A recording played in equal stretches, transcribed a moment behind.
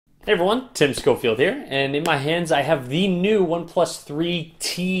Hey everyone, Tim Schofield here, and in my hands I have the new OnePlus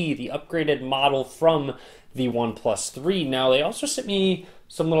 3T, the upgraded model from the OnePlus 3. Now, they also sent me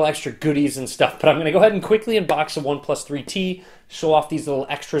some little extra goodies and stuff, but I'm going to go ahead and quickly unbox the OnePlus 3T, show off these little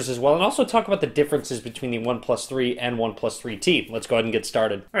extras as well, and also talk about the differences between the OnePlus 3 and OnePlus 3T. Let's go ahead and get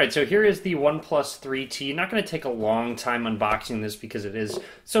started. Alright, so here is the OnePlus 3T. Not going to take a long time unboxing this because it is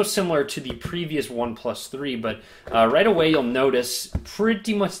so similar to the previous OnePlus 3, but right away you'll notice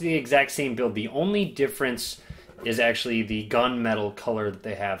pretty much the exact same build. The only difference is actually the gunmetal color that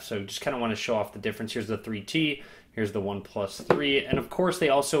they have, so just kind of want to show off the difference. Here's the 3T. Here's the OnePlus 3, and of course they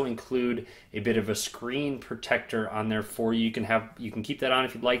also include a bit of a screen protector on there for you. You can keep that on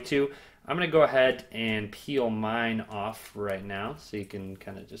if you'd like to. I'm going to go ahead and peel mine off right now so you can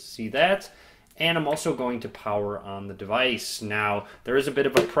kind of just see that. And I'm also going to power on the device. Now, there is a bit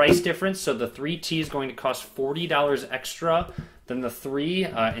of a price difference, so the 3T is going to cost $40 extra than the 3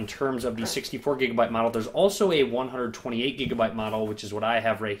 in terms of the 64GB model. There's also a 128GB model, which is what I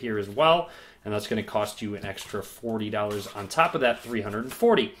have right here as well, and that's going to cost you an extra $40 on top of that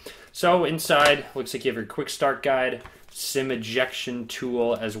 $340. So inside, looks like you have your quick start guide, SIM ejection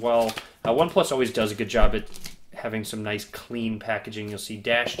tool as well. OnePlus always does a good job at having some nice clean packaging. You'll see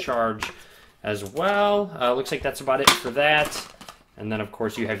dash charge as well. Looks like that's about it for that. And then of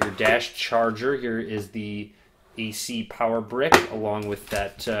course you have your dash charger. Here is the AC power brick along with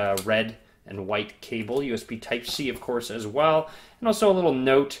that red and white cable, USB Type-C of course as well, and also a little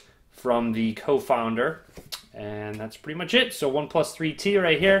note from the co-founder, and that's pretty much it. So OnePlus 3T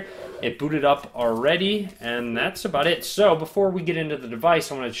right here, it booted up already, and that's about it. So before we get into the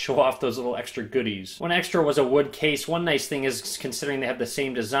device, I want to show off those little extra goodies. One extra was a wood case. One nice thing is, considering they have the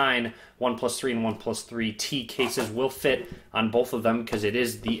same design, OnePlus 3 and OnePlus 3T cases will fit on both of them because it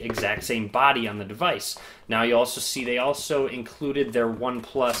is the exact same body on the device. Now you also see they also included their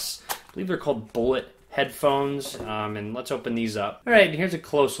OnePlus, I believe they're called Bullet headphones, and let's open these up. All right, here's a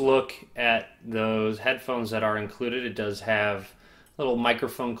close look at those headphones that are included. It does have a little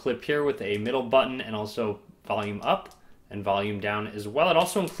microphone clip here with a middle button and also volume up and volume down as well. It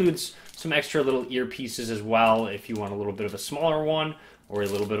also includes some extra little earpieces as well if you want a little bit of a smaller one or a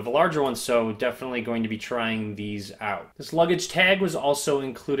little bit of a larger one, so definitely going to be trying these out. This luggage tag was also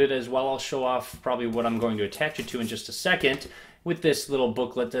included as well. I'll show off probably what I'm going to attach it to in just a second, with this little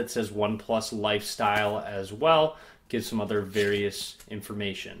booklet that says OnePlus Lifestyle as well. Gives some other various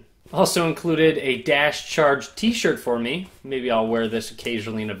information. Also included a dash charge t-shirt for me. Maybe I'll wear this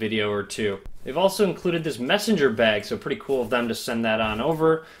occasionally in a video or two. They've also included this messenger bag, so pretty cool of them to send that on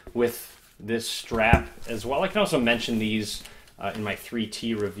over with this strap as well. I can also mention these in my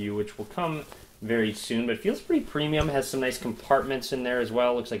 3T review, which will come very soon, but it feels pretty premium. It has some nice compartments in there as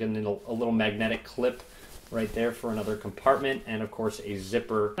well. Looks like a little magnetic clip right there for another compartment, and of course a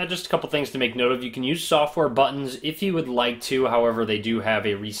zipper. Now, just a couple things to make note of. You can use software buttons if you would like to. However, they do have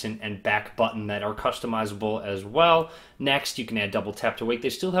a recent and back button that are customizable as well. Next, you can add double tap to wake. They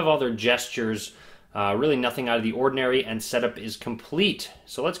still have all their gestures, really nothing out of the ordinary, and setup is complete.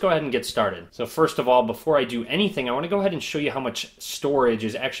 So let's go ahead and get started. So first of all, before I do anything, I want to go ahead and show you how much storage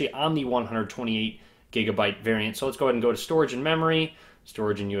is actually on the 128GB variant. So let's go ahead and go to storage and memory,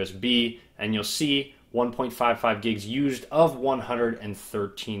 storage and USB, and you'll see 1.55 gigs used of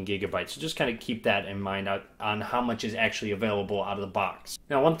 113 gigabytes. So just kind of keep that in mind on how much is actually available out of the box.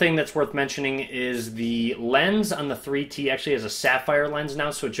 Now, one thing that's worth mentioning is the lens on the 3T actually has a sapphire lens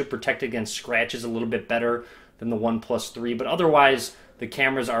now, so it should protect against scratches a little bit better than the OnePlus 3, but otherwise the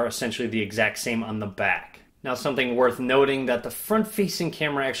cameras are essentially the exact same on the back. Now, something worth noting that the front-facing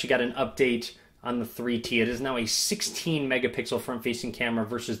camera actually got an update on the 3T. It is now a 16 megapixel front-facing camera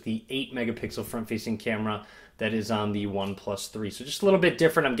versus the 8 megapixel front-facing camera that is on the OnePlus 3. So just a little bit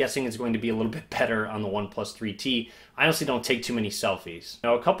different. I'm guessing it's going to be a little bit better on the OnePlus 3T. I honestly don't take too many selfies.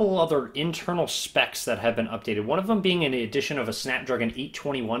 Now, a couple other internal specs that have been updated. One of them being an addition of a Snapdragon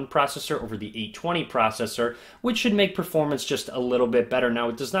 821 processor over the 820 processor, which should make performance just a little bit better. Now,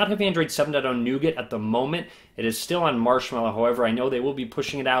 it does not have Android 7.0 Nougat at the moment. It is still on Marshmallow. However, I know they will be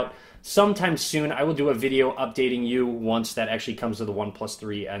pushing it out sometime soon. I will do a video updating you once that actually comes to the OnePlus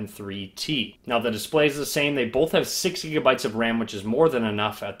 3 and 3T. Now, the display is the same. They both have 6 gigabytes of RAM, which is more than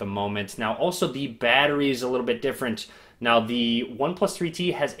enough at the moment. Now, also the battery is a little bit different. Now, the OnePlus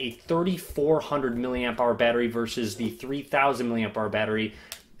 3T has a 3,400 milliamp hour battery versus the 3,000 milliamp hour battery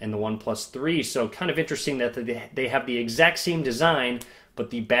in the OnePlus 3. So kind of interesting that they have the exact same design, but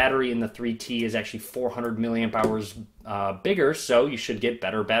the battery in the 3T is actually 400 milliamp hours bigger, so you should get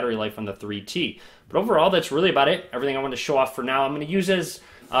better battery life on the 3T. But overall, that's really about it. Everything I want to show off for now. I'm going to use as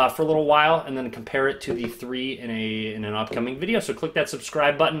for a little while and then compare it to the 3 in an upcoming video. So click that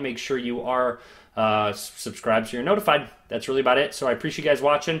subscribe button. Make sure you are subscribed so you're notified. That's really about it. So I appreciate you guys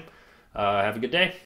watching. Have a good day.